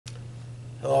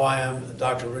Hello, I am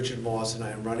Dr. Richard Moss, and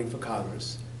I am running for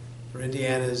Congress for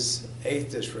Indiana's 8th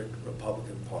District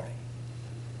Republican Party.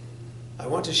 I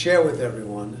want to share with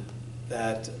everyone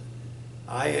that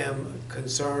I am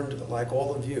concerned, like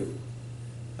all of you,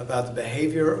 about the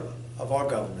behavior of our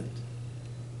government,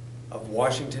 of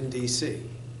Washington, D.C.,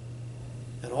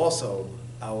 and also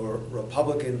our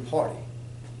Republican Party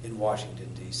in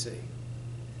Washington, D.C.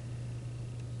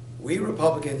 We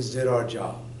Republicans did our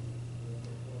job.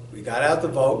 We got out the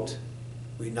vote,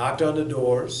 we knocked on the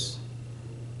doors,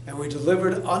 and we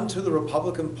delivered unto the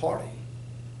Republican Party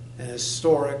an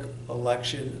historic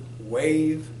election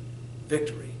wave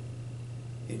victory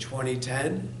in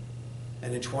 2010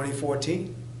 and in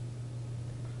 2014.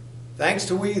 Thanks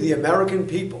to we, the American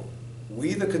people,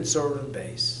 we, the conservative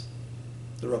base,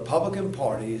 the Republican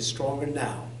Party is stronger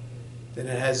now than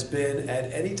it has been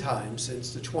at any time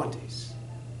since the 20s.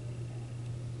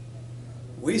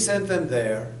 We sent them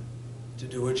there to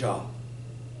do a job.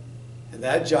 And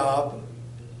that job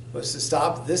was to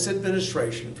stop this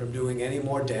administration from doing any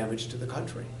more damage to the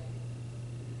country.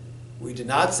 We did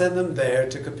not send them there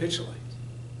to capitulate,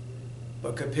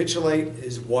 but capitulate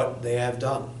is what they have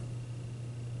done.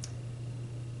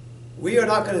 We are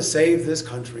not going to save this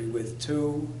country with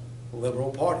two liberal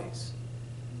parties.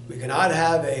 We cannot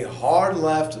have a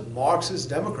hard-left Marxist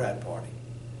Democrat Party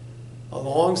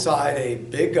alongside a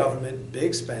big government,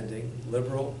 big spending,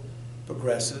 liberal,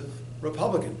 progressive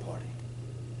Republican Party.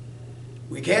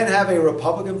 We can't have a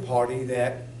Republican Party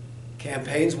that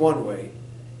campaigns one way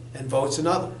and votes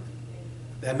another,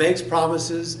 that makes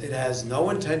promises it has no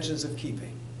intentions of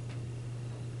keeping.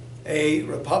 A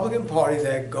Republican Party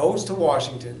that goes to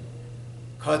Washington,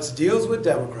 cuts deals with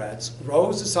Democrats,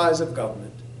 grows the size of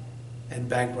government, and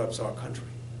bankrupts our country.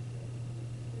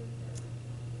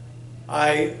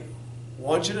 I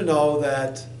want you to know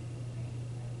that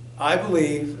I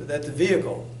believe that the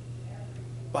vehicle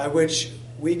by which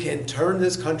we can turn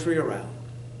this country around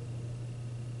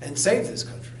and save this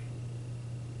country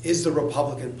is the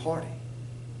Republican Party.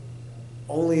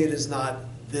 Only it is not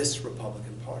this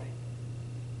Republican Party.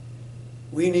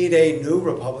 We need a new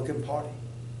Republican Party,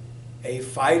 a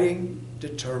fighting,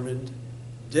 determined,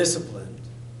 disciplined,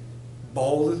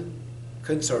 bold,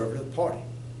 conservative party.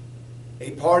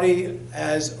 A party,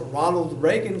 as Ronald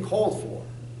Reagan called for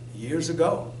years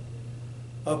ago,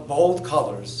 of bold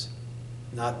colors,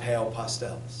 not pale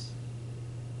pastels.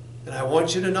 And I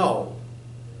want you to know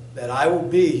that I will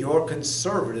be your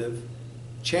conservative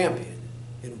champion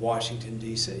in Washington,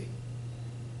 D.C.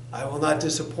 I will not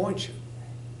disappoint you,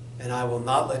 and I will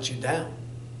not let you down.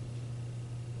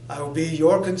 I will be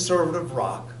your conservative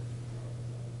rock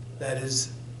that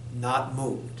is not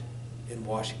moved in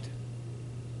Washington.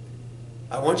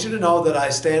 I want you to know that I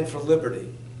stand for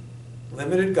liberty,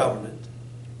 limited government,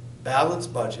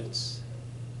 balanced budgets.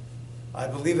 I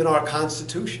believe in our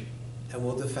Constitution and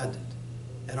will defend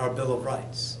it, and our Bill of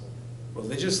Rights,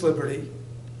 religious liberty,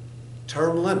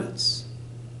 term limits,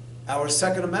 our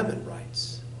Second Amendment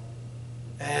rights,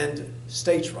 and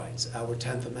states' rights, our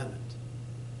 10th Amendment.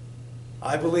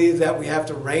 I believe that we have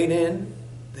to rein in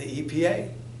the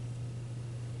EPA,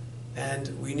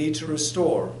 and we need to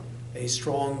restore a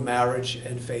strong marriage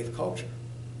and faith culture.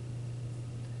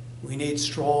 We need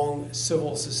strong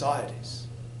civil societies.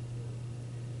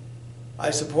 I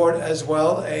support as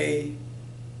well a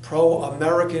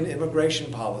pro-American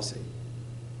immigration policy.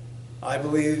 I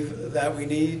believe that we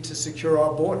need to secure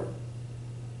our border.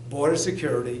 Border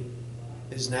security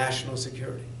is national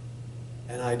security,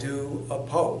 and I do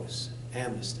oppose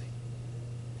amnesty.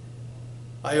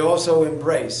 I also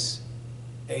embrace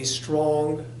a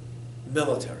strong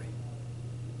military.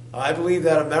 I believe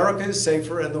that America is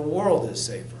safer and the world is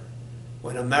safer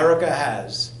when America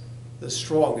has the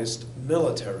strongest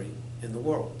military in the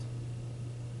world.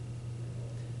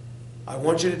 I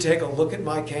want you to take a look at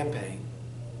my campaign.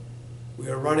 We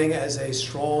are running as a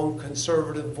strong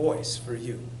conservative voice for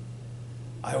you.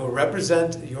 I will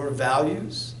represent your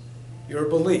values, your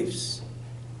beliefs,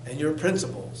 and your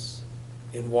principles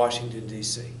in Washington,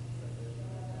 D.C.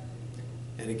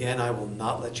 And again, I will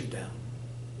not let you down.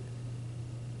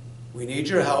 We need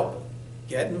your help.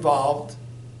 Get involved.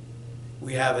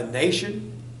 We have a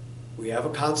nation, we have a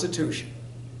Constitution,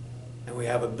 and we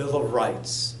have a Bill of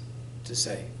Rights to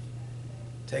save.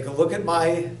 Take a look at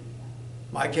my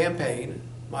campaign,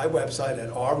 my website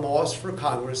at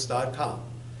rmossforcongress.com,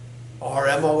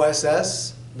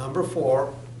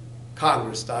 RMOSS4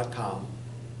 Congress.com.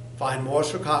 Find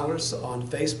Moss for Congress on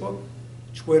Facebook,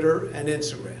 Twitter, and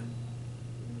Instagram.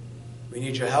 We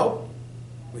need your help,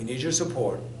 we need your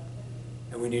support,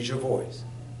 and we need your voice.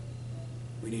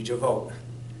 We need your vote.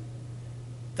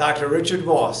 Dr. Richard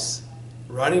Moss,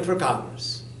 running for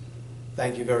Congress.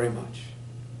 Thank you very much.